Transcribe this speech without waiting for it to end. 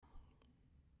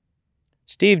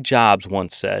Steve Jobs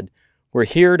once said, "We're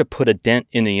here to put a dent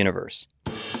in the universe."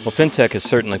 Well, FinTech has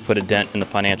certainly put a dent in the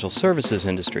financial services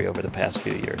industry over the past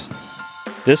few years.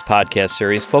 This podcast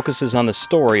series focuses on the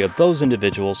story of those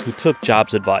individuals who took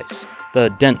Jobs' advice, the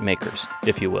dent makers,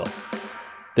 if you will.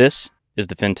 This is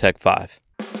the FinTech 5.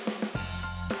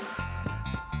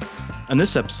 On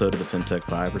this episode of the FinTech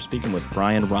 5, we're speaking with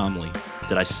Brian Roemmele.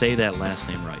 Did I say that last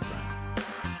name right, Brian?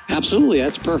 Absolutely.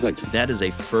 That's perfect. That is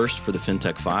a first for the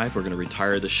FinTech 5. We're going to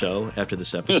retire the show after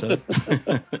this episode.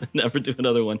 Never do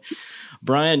another one.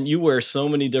 Brian, you wear so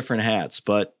many different hats,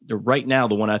 but right now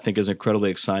the one I think is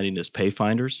incredibly exciting is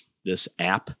Payfinders, this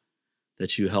app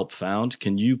that you helped found.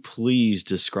 Can you please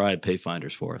describe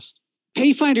Payfinders for us?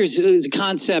 Payfinders is a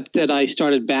concept that I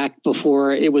started back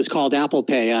before it was called Apple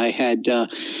Pay. I had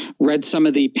read some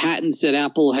of the patents that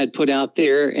Apple had put out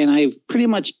there, and I pretty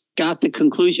much got the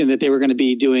conclusion that they were going to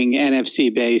be doing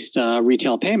NFC-based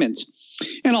retail payments,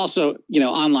 and also,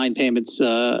 online payments.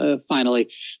 Finally,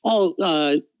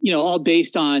 all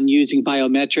based on using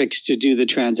biometrics to do the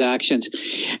transactions.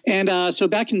 And so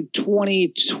back in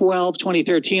 2012,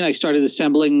 2013, I started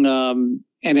assembling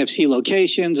NFC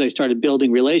locations. I started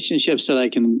building relationships so that I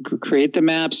can create the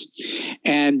maps.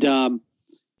 And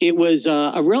it was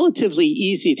a relatively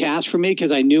easy task for me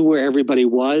because I knew where everybody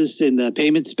was in the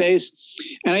payment space.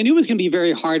 And I knew it was going to be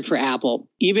very hard for Apple,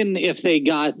 even if they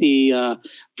got the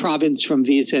province from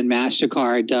Visa and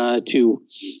MasterCard to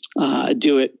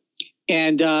do it.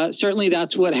 And certainly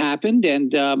that's what happened.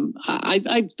 And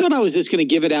I thought I was just going to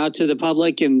give it out to the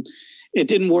public, and it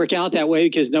didn't work out that way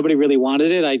because nobody really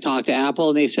wanted it. I talked to Apple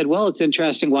and they said, "Well, it's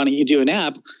interesting. Why don't you do an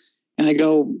app?" And I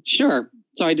go, "Sure."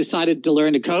 So I decided to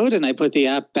learn to code, and I put the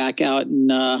app back out in,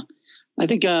 I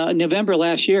think, November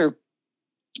last year.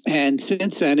 And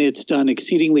since then, it's done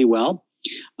exceedingly well.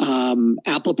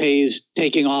 Apple Pay is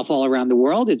taking off all around the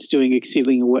world. It's doing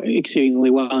exceedingly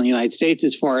well in the United States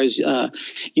as far as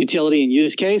utility and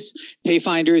use case.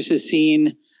 Payfinders has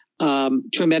seen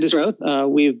tremendous growth.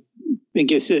 We've been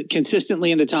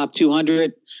consistently in the top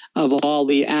 200 of all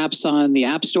the apps on the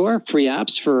App Store, free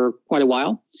apps, for quite a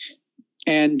while.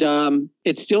 And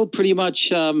it's still pretty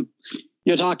much,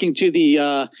 you're talking to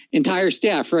the entire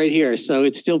staff right here. So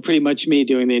it's still pretty much me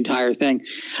doing the entire thing.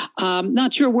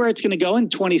 Not sure where it's going to go in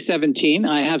 2017.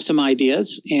 I have some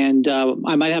ideas, and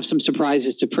I might have some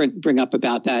surprises to bring up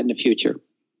about that in the future.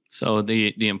 So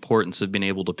the importance of being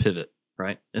able to pivot,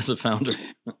 right, as a founder.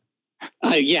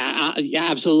 Yeah,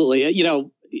 absolutely.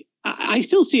 I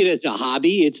still see it as a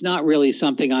hobby. It's not really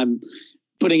something I'm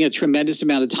putting a tremendous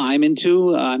amount of time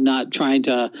into. I'm not trying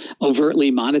to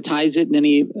overtly monetize it in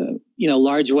any,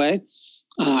 large way.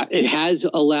 It has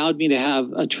allowed me to have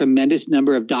a tremendous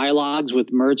number of dialogues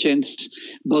with merchants,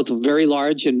 both very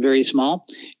large and very small,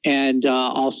 and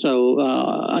also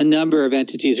a number of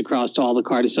entities across all the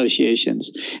card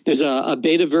associations. There's a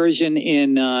beta version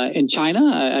in China.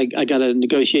 I got a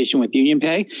negotiation with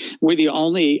UnionPay. We're the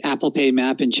only Apple Pay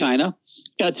map in China.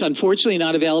 It's unfortunately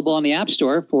not available on the App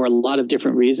Store for a lot of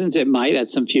different reasons. It might at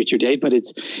some future date, but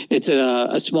it's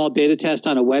a small beta test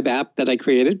on a web app that I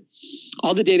created.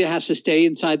 All the data has to stay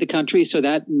inside the country, so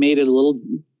that made it a little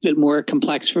bit more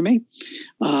complex for me.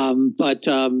 But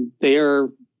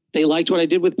they liked what I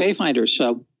did with Payfinders,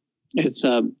 so it's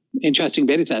an interesting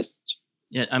beta test.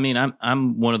 Yeah, I mean,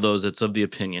 I'm one of those that's of the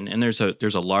opinion, and there's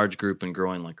a large group and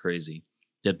growing like crazy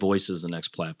that voice is the next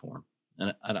platform.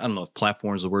 And I don't know if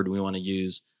platform is the word we want to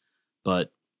use,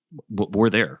 but we're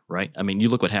there, right? I mean, you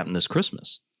look what happened this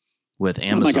Christmas with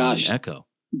Amazon and Echo.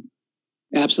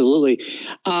 Absolutely.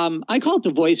 I call it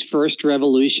the voice first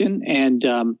revolution. And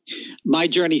my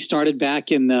journey started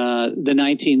back in the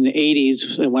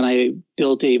 1980s when I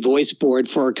built a voice board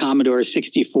for Commodore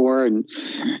 64 and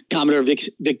Commodore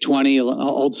VIC-20, an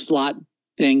old slot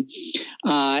thing.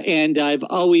 And I've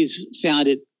always found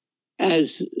it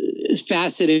as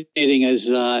fascinating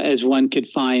as one could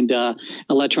find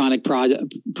electronic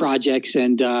projects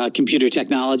and computer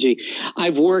technology.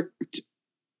 I've worked,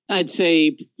 I'd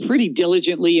say, pretty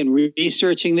diligently in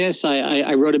researching this.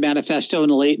 I wrote a manifesto in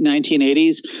the late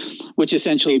 1980s, which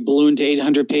essentially ballooned to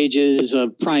 800 pages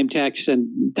of prime text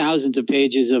and thousands of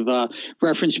pages of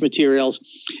reference materials.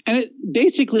 And it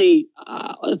basically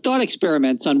thought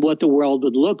experiments on what the world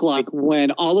would look like when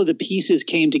all of the pieces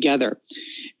came together.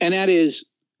 And that is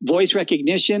voice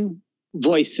recognition,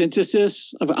 voice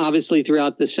synthesis, obviously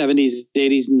throughout the 70s,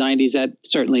 80s, and 90s, that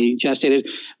certainly gestated.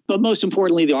 But most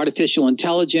importantly, the artificial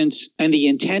intelligence and the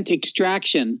intent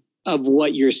extraction of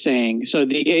what you're saying. So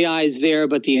the AI is there,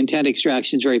 but the intent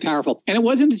extraction is very powerful. And it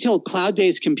wasn't until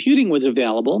cloud-based computing was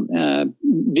available,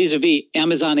 vis-a-vis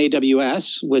Amazon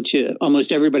AWS, which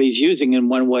almost everybody's using in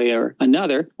one way or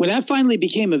another. When that finally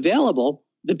became available,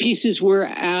 the pieces were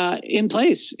in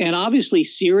place. And obviously,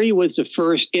 Siri was the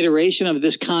first iteration of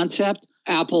this concept.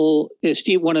 Apple,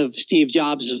 one of Steve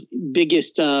Jobs'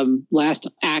 biggest last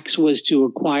acts was to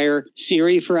acquire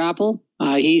Siri for Apple.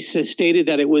 He stated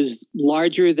that it was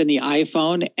larger than the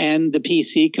iPhone and the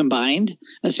PC combined,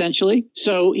 essentially.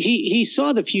 So he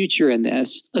saw the future in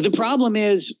this. The problem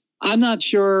is, I'm not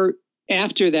sure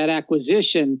after that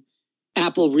acquisition,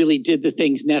 Apple really did the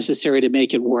things necessary to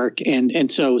make it work.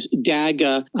 And so Dag,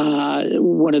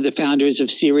 one of the founders of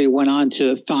Siri, went on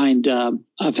to found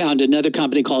another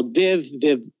company called Viv.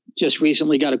 Viv just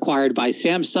recently got acquired by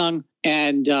Samsung.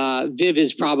 And Viv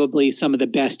is probably some of the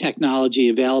best technology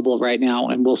available right now.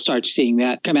 And we'll start seeing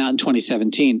that come out in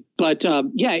 2017. But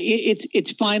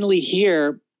it's finally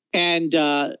here. And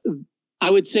I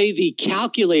would say the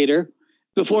calculator,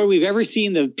 before we've ever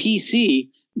seen the PC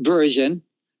version,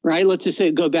 right? Let's just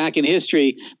say go back in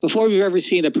history. Before we've ever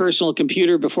seen a personal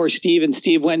computer, before Steve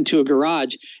went into a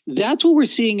garage, that's what we're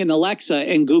seeing in Alexa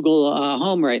and Google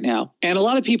Home right now. And a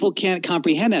lot of people can't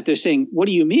comprehend that. They're saying, what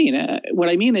do you mean?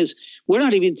 What I mean is we're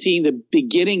not even seeing the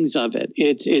beginnings of it.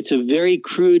 It's a very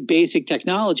crude, basic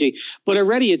technology, but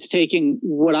already it's taking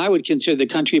what I would consider the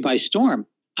country by storm.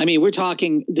 I mean, we're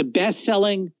talking the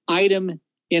best-selling item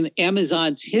in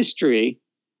Amazon's history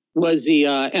was the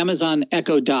Amazon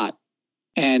Echo Dot.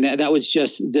 And that was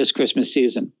just this Christmas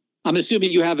season. I'm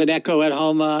assuming you have an Echo at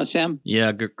home, Sam?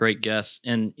 Yeah, great guess.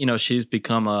 And, she's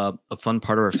become a fun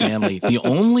part of our family. The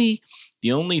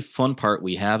only fun part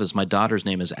we have is my daughter's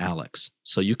name is Alex.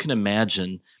 So you can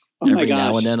imagine every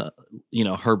now and then,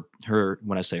 her,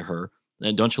 when I say her,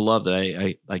 and don't you love that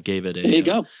I gave it a... There you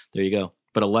go. There you go.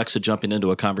 But Alexa jumping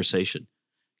into a conversation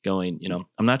going,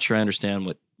 I'm not sure I understand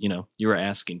what, you were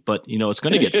asking, but it's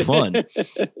going to get fun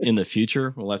in the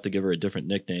future. We'll have to give her a different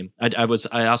nickname. I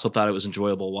also thought it was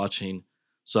enjoyable watching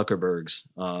Zuckerberg's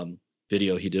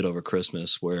video he did over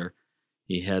Christmas where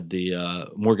he had the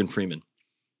Morgan Freeman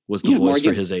was the voice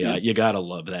for his AI. Yeah. You got to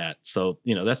love that. So,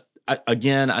 that's,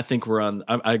 I think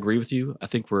I agree with you. I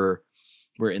think we're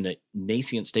in the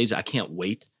nascent stage. I can't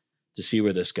wait to see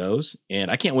where this goes. And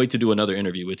I can't wait to do another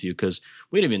interview with you because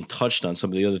we haven't even touched on some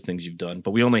of the other things you've done,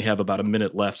 but we only have about a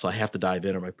minute left. So I have to dive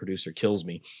in or my producer kills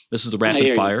me. This is the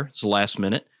rapid fire. It's the last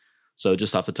minute. So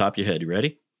just off the top of your head, you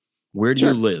ready? Where do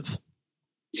you live?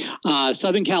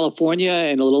 Southern California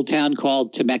in a little town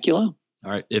called Temecula.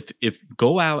 All right. If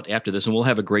go out after this and we'll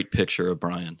have a great picture of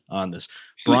Brian on this.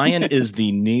 Brian is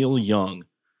the Neil Young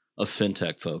of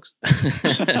FinTech, folks.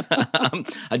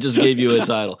 I just gave you a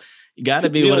title. You got to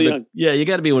be you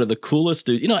got to be one of the coolest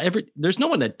dudes. There's no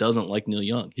one that doesn't like Neil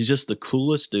Young. He's just the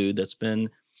coolest dude that's been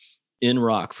in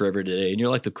rock forever today. And you're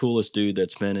like the coolest dude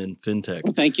that's been in FinTech.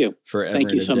 Well, thank you. Forever.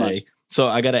 Thank you so much. So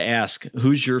I got to ask,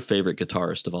 who's your favorite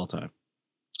guitarist of all time?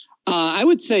 I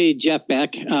would say Jeff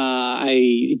Beck.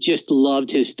 I just loved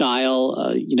his style.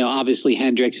 Obviously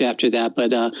Hendrix after that,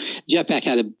 but Jeff Beck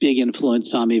had a big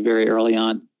influence on me very early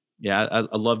on. Yeah,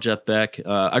 I love Jeff Beck.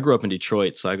 I grew up in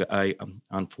Detroit, so I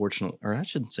unfortunately, or I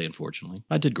shouldn't say unfortunately,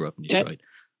 I did grow up in Detroit.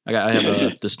 I have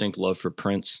a distinct love for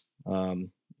Prince.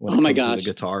 When it comes to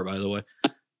the guitar, by the way,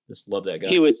 just love that guy.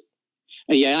 He was,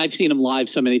 I've seen him live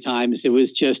so many times. It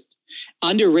was just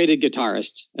underrated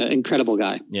guitarist, incredible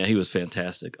guy. Yeah, he was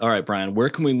fantastic. All right, Brian, where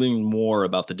can we learn more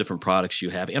about the different products you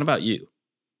have and about you?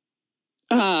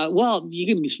 Well,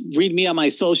 you can read me on my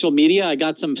social media. I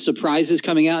got some surprises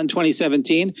coming out in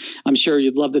 2017. I'm sure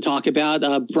you'd love to talk about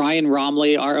Brian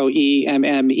Roemmele,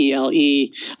 Roemmele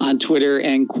on Twitter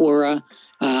and Quora.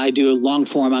 I do a long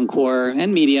form on Quora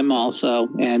and Medium also,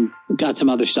 and got some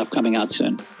other stuff coming out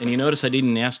soon. And you notice I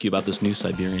didn't ask you about this new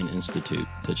Siberian Institute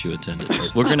that you attended. Right?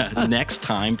 We're going to next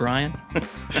time, Brian.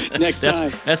 Next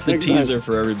time. That's the teaser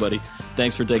for everybody.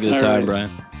 Thanks for taking the time,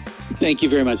 Brian. Thank you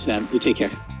very much, Sam. You take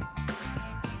care.